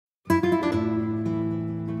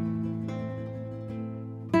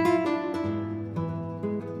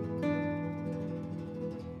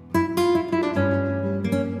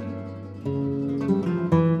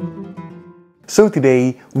So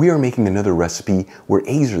today, we are making another recipe where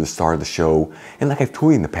eggs are the star of the show, and like I've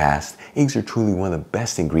told you in the past, eggs are truly one of the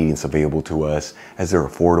best ingredients available to us as they're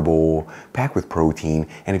affordable, packed with protein,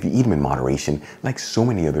 and if you eat them in moderation, like so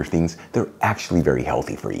many other things, they're actually very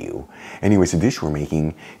healthy for you. Anyways, the dish we're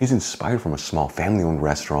making is inspired from a small family-owned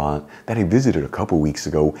restaurant that I visited a couple weeks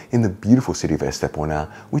ago in the beautiful city of Estepona,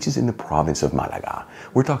 which is in the province of Malaga.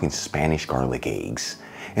 We're talking Spanish garlic eggs.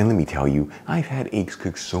 And let me tell you, I've had eggs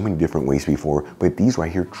cooked so many different ways before, but these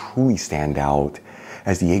right here truly stand out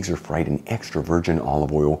as the eggs are fried in extra virgin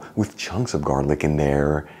olive oil with chunks of garlic in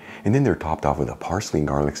there. And then they're topped off with a parsley and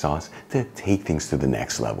garlic sauce to take things to the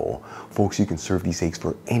next level. Folks, you can serve these eggs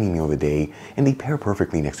for any meal of the day, and they pair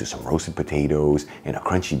perfectly next to some roasted potatoes and a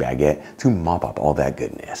crunchy baguette to mop up all that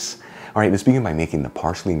goodness. All right, let's begin by making the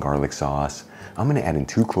parsley and garlic sauce. I'm gonna add in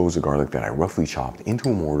 2 cloves of garlic that I roughly chopped into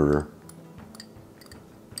a mortar,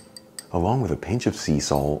 along with a pinch of sea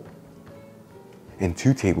salt and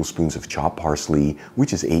 2 tablespoons of chopped parsley,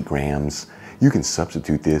 which is 8 grams. You can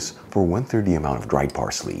substitute this for 1/3 the amount of dried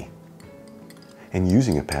parsley. And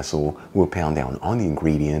using a pestle, we'll pound down on the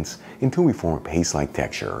ingredients until we form a paste-like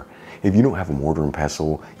texture. If you don't have a mortar and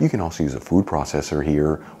pestle, you can also use a food processor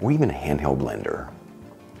here or even a handheld blender.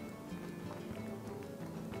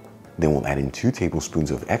 Then we'll add in 2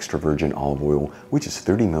 tablespoons of extra virgin olive oil, which is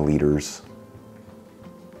 30 milliliters.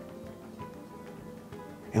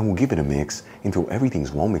 And we'll give it a mix until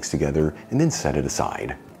everything's well mixed together and then set it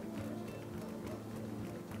aside.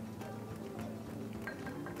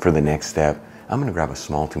 For the next step, I'm going to grab a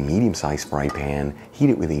small to medium-sized fry pan, heat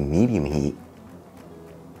it with a medium heat,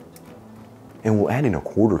 and we'll add in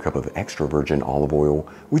 1/4 cup of extra virgin olive oil,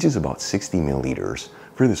 which is about 60 milliliters.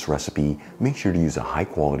 For this recipe, make sure to use a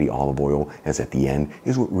high-quality olive oil, as at the end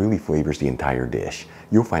is what really flavors the entire dish.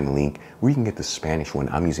 You'll find a link where you can get the Spanish one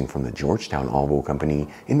I'm using from the Georgetown Olive Oil Company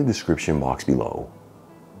in the description box below.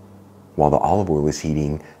 While the olive oil is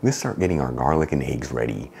heating, let's start getting our garlic and eggs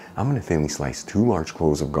ready. I'm going to thinly slice 2 large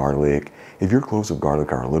cloves of garlic. If your cloves of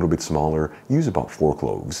garlic are a little bit smaller, use about 4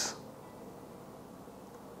 cloves.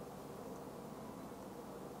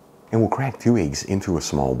 And we'll crack 2 eggs into a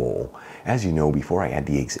small bowl. As you know, before I add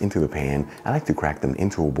the eggs into the pan, I like to crack them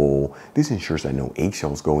into a bowl. This ensures that no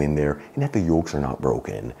eggshells go in there and that the yolks are not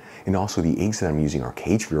broken. And also, the eggs that I'm using are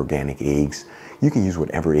cage-free organic eggs. You can use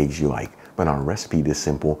whatever eggs you like, but on a recipe this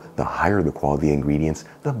simple, the higher the quality of ingredients,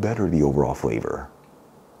 the better the overall flavor.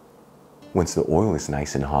 Once the oil is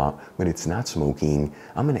nice and hot, but it's not smoking,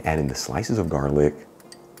 I'm going to add in the slices of garlic,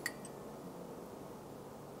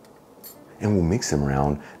 and we'll mix them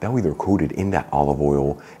around. That way they're coated in that olive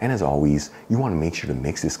oil. And as always, you want to make sure to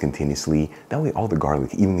mix this continuously. That way all the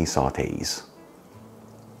garlic evenly sautés.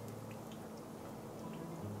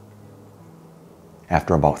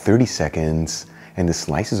 After about 30 seconds, and the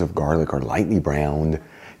slices of garlic are lightly browned,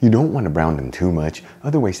 you don't want to brown them too much,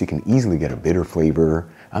 otherwise they can easily get a bitter flavor.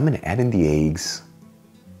 I'm going to add in the eggs.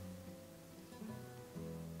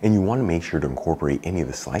 And you want to make sure to incorporate any of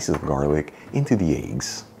the slices of garlic into the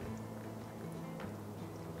eggs.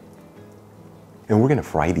 And we're going to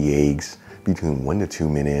fry the eggs between 1 to 2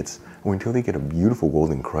 minutes or until they get a beautiful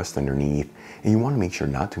golden crust underneath. And you want to make sure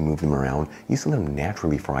not to move them around. You just let them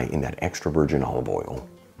naturally fry in that extra virgin olive oil.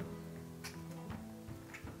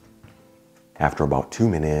 After about 2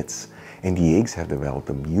 minutes, and the eggs have developed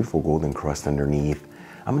a beautiful golden crust underneath,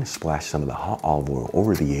 I'm going to splash some of the hot olive oil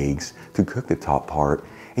over the eggs to cook the top part.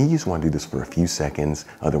 And you just want to do this for a few seconds,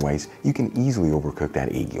 otherwise you can easily overcook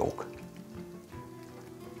that egg yolk.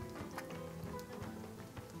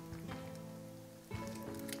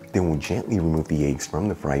 Then we'll gently remove the eggs from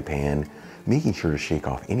the fry pan, making sure to shake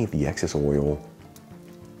off any of the excess oil,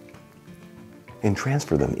 and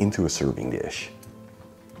transfer them into a serving dish.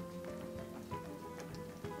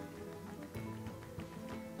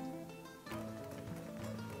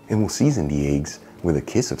 And we'll season the eggs with a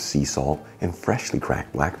kiss of sea salt and freshly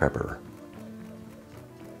cracked black pepper.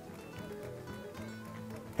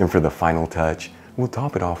 And for the final touch, we'll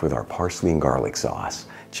top it off with our parsley and garlic sauce.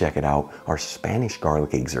 Check it out, our Spanish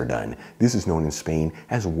garlic eggs are done. This is known in Spain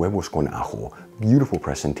as Huevos con Ajo. Beautiful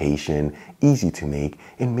presentation, easy to make,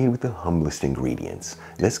 and made with the humblest ingredients.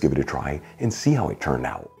 Let's give it a try and see how it turned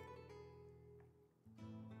out.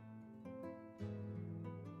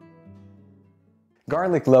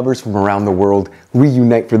 Garlic lovers from around the world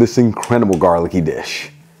reunite for this incredible garlicky dish.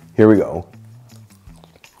 Here we go.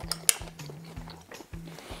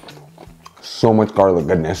 So much garlic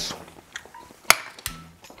goodness.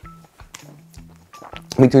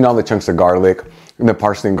 Between all the chunks of garlic and the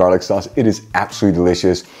parsley and garlic sauce, it is absolutely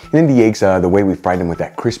delicious. And then the eggs, the way we fried them with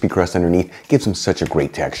that crispy crust underneath, gives them such a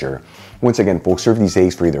great texture. Once again, folks, serve these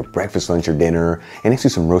eggs for either breakfast, lunch, or dinner, and next to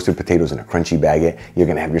some roasted potatoes and a crunchy baguette, you're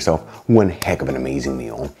gonna have yourself one heck of an amazing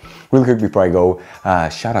meal. Really quick before I go,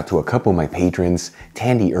 shout out to a couple of my patrons,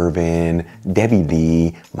 Tandy Irvin, Debbie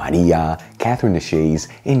Lee, Maria, Catherine Deshays,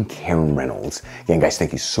 and Karen Reynolds. Again, guys,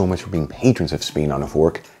 thank you so much for being patrons of Spain on a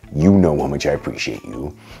Fork. You know how much I appreciate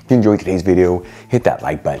you. If you enjoyed today's video, hit that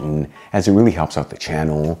like button, as it really helps out the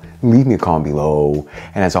channel. Leave me a comment below.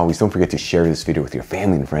 And as always, don't forget to share this video with your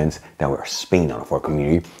family and friends that we're a Spain on a Fork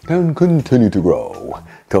community and continue to grow.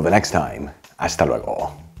 Till the next time, hasta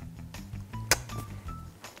luego.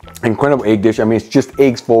 Incredible egg dish. I mean, it's just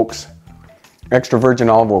eggs, folks. Extra virgin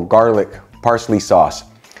olive oil, garlic, parsley sauce.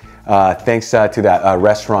 Thanks to that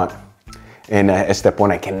restaurant in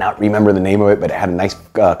Estepona. I cannot remember the name of it, but it had a nice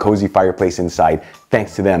cozy fireplace inside.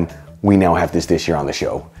 Thanks to them, we now have this dish here on the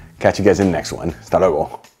show. Catch you guys in the next one. Hasta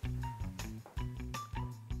luego.